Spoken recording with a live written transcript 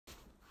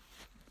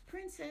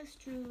Princess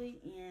Truly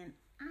in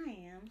I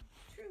Am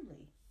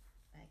Truly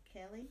by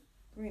Kelly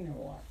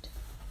Greenaway.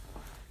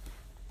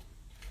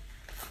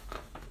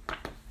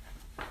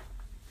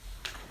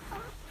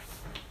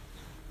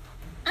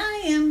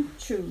 I am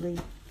truly.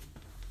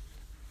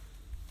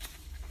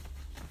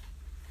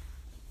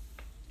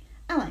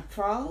 I like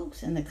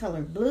frogs and the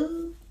color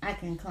blue. I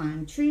can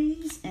climb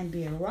trees and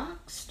be a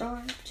rock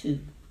star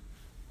too.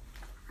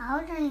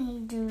 How do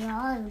you do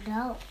all of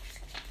those?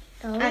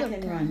 I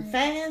can run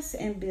fast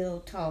and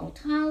build tall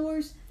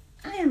towers.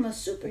 I am a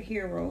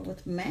superhero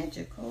with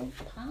magical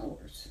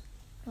powers.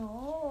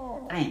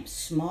 Oh. I am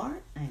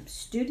smart. I am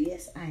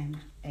studious. I am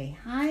a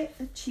high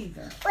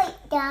achiever. Wait,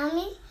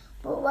 Mommy,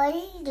 but what are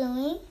you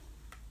doing?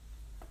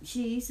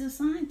 She's a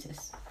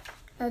scientist.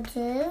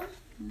 Okay.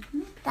 Mm-hmm.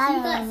 You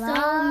got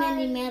so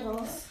many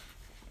medals.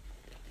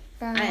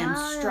 I am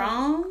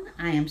strong.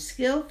 I am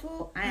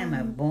skillful. I am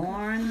a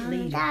born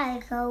leader.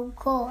 That is so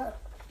cool.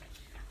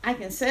 I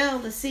can sail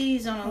the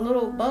seas on a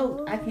little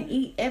boat. I can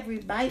eat every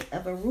bite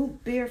of a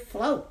root beer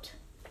float.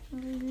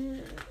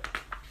 I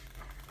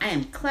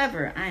am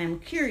clever. I am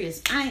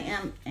curious. I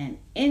am an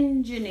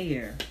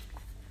engineer.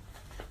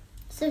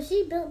 So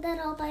she built that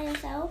all by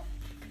herself?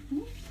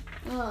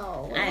 Mm-hmm.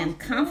 Oh. I am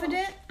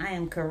confident. I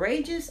am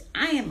courageous.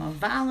 I am a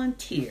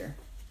volunteer.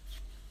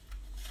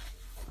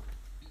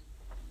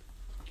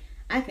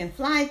 I can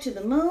fly to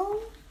the moon.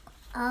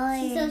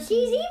 Oh, so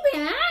she's even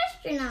an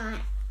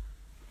astronaut.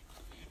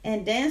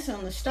 And dance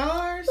on the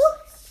stars. Ooh,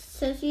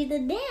 so she's a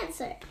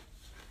dancer.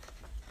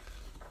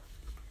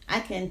 I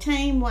can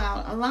tame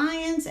wild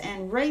lions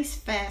and race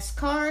fast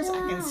cars. Wow.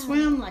 I can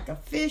swim like a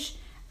fish. I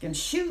can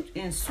shoot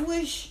and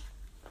swish.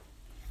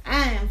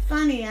 I am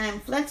funny. I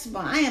am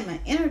flexible. I am an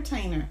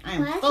entertainer. I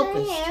am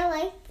focused.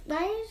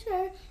 Why is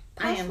her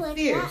I am like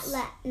fierce.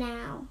 That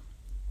now?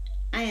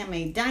 I am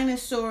a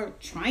dinosaur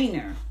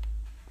trainer.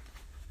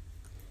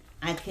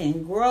 I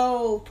can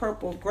grow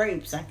purple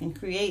grapes. I can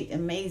create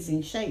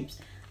amazing shapes.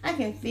 I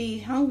can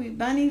feed hungry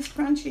bunnies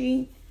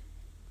crunchy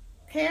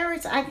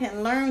carrots. I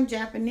can learn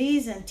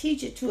Japanese and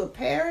teach it to a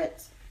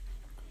parrot.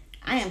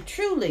 I am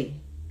truly.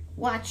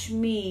 Watch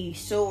me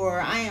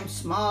soar. I am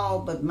small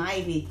but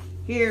mighty.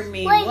 Hear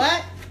me. Wait.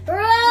 What? Roar!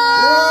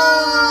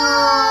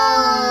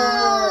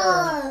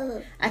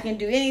 Roar! I can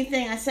do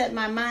anything I set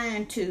my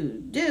mind to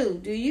do.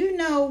 Do you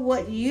know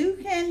what you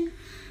can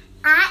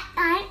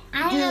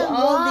I do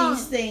all wrong.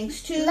 These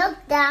things too? Look,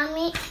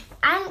 Dummy.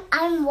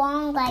 I'm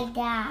wrong like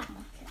that.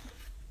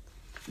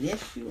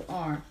 Yes, you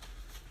are.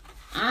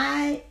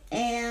 I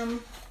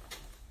am,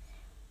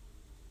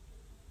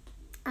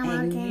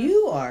 and okay.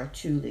 You are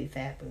truly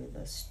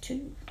fabulous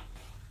too.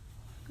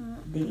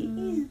 The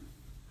end.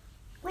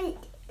 Wait,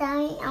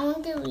 Daddy, I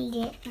want to read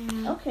it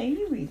now. Okay,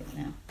 you read it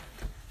now.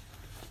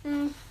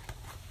 Oh.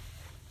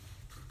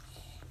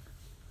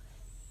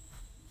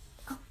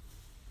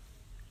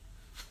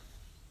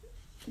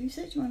 You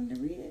said you wanted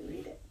to read it.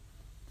 Read it.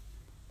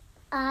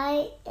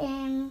 I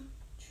am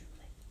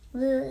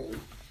really.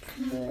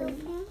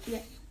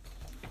 Yeah.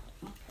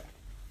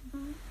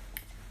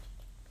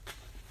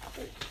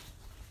 Okay.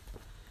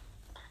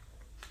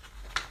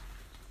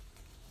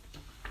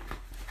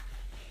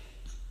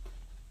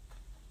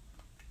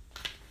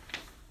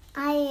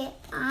 I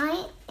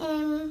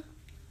am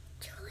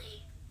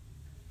Julie.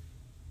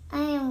 I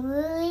am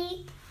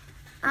really.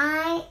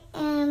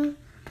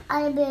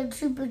 I've been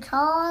super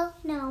tall.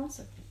 No. It's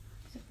okay.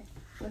 It's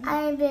okay.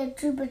 I've been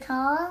super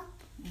tall.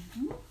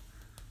 Mm-hmm.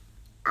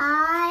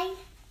 I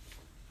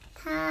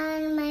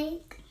can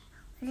make.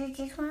 What is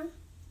this one?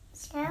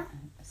 Yeah.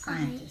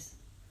 Scientist.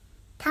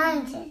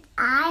 Scientist.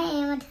 I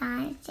am a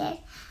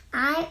scientist.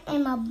 I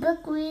am a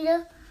book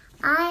reader.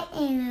 I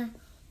am a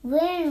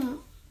winner.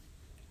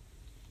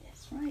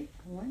 That's right,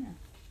 a winner.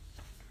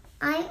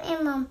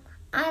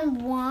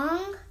 I'm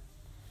wrong.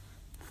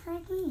 It's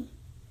like me.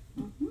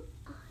 Mm-hmm.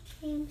 I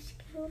am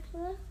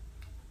skillful.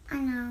 I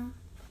know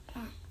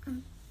that.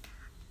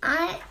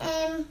 I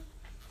am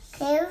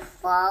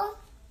careful.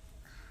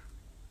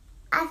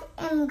 I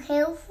am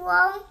careful.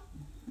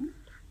 Mm-hmm.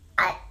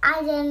 I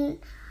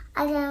didn't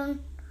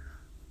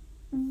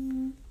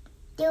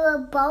do a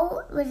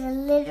boat with a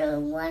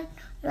little one,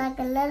 like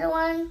a little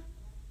one.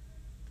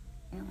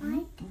 Mm-hmm.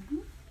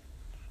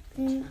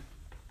 Mm-hmm.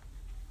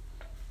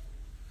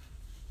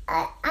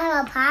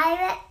 I'm a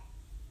pirate.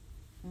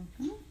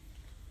 Mm-hmm.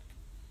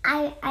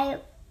 I'm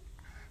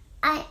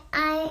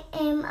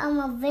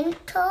a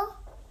inventor.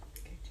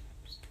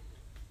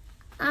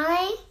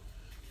 I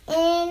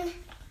am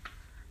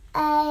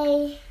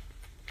a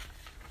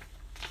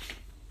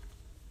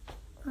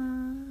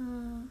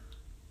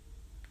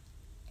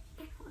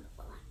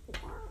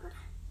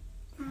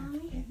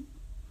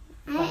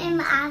I am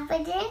an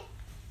advocate.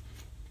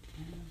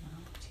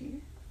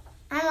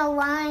 I'm a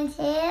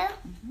volunteer.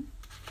 Mm-hmm.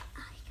 I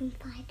can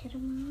fly to the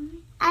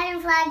moon. I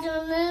can fly to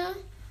the moon.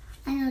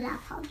 I know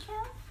that part too.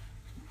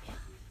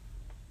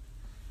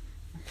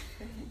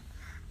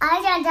 I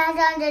can dance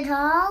on the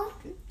tall.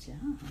 Good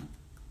job.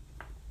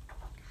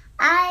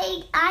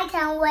 I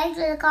can wait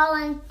for the call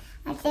and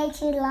take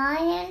to the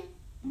lion.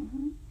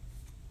 Mm-hmm.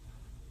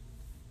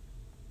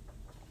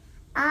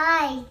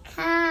 I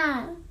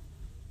can.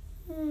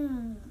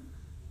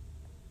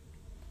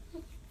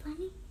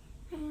 Funny.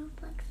 I am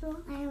flexible.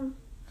 I am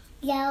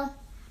yellow.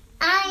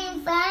 I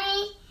am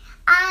funny.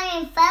 I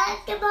am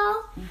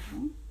flexible.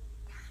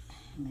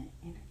 I'm an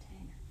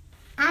entertainer.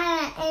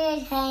 I'm an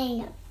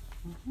entertainer.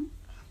 Mm-hmm.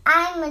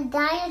 I'm a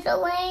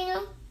dinosaur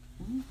trainer.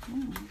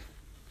 Mm-hmm.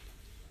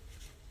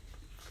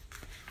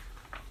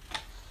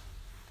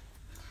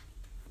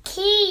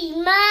 Key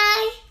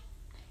my.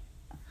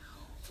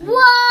 Whoa!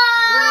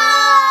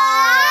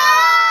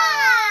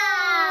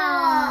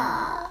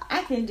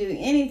 I can do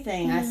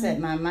anything I set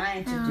my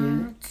mind to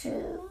do.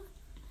 True.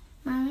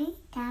 Mommy,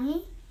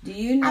 Daddy. Do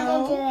you know? I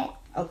can do it.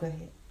 Oh, go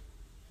ahead.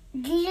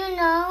 Do you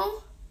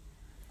know?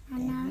 I That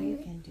know. you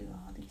can do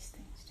all these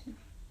things too.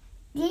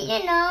 Did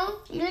you know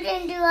you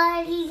can do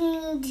all these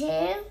things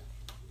too?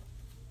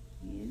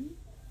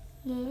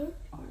 You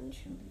are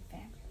truly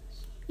fabulous.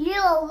 You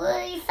are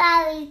really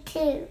fabulous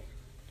too.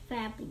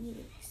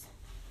 Fabulous.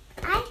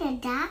 I can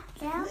that.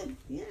 Good,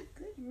 yeah,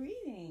 good read.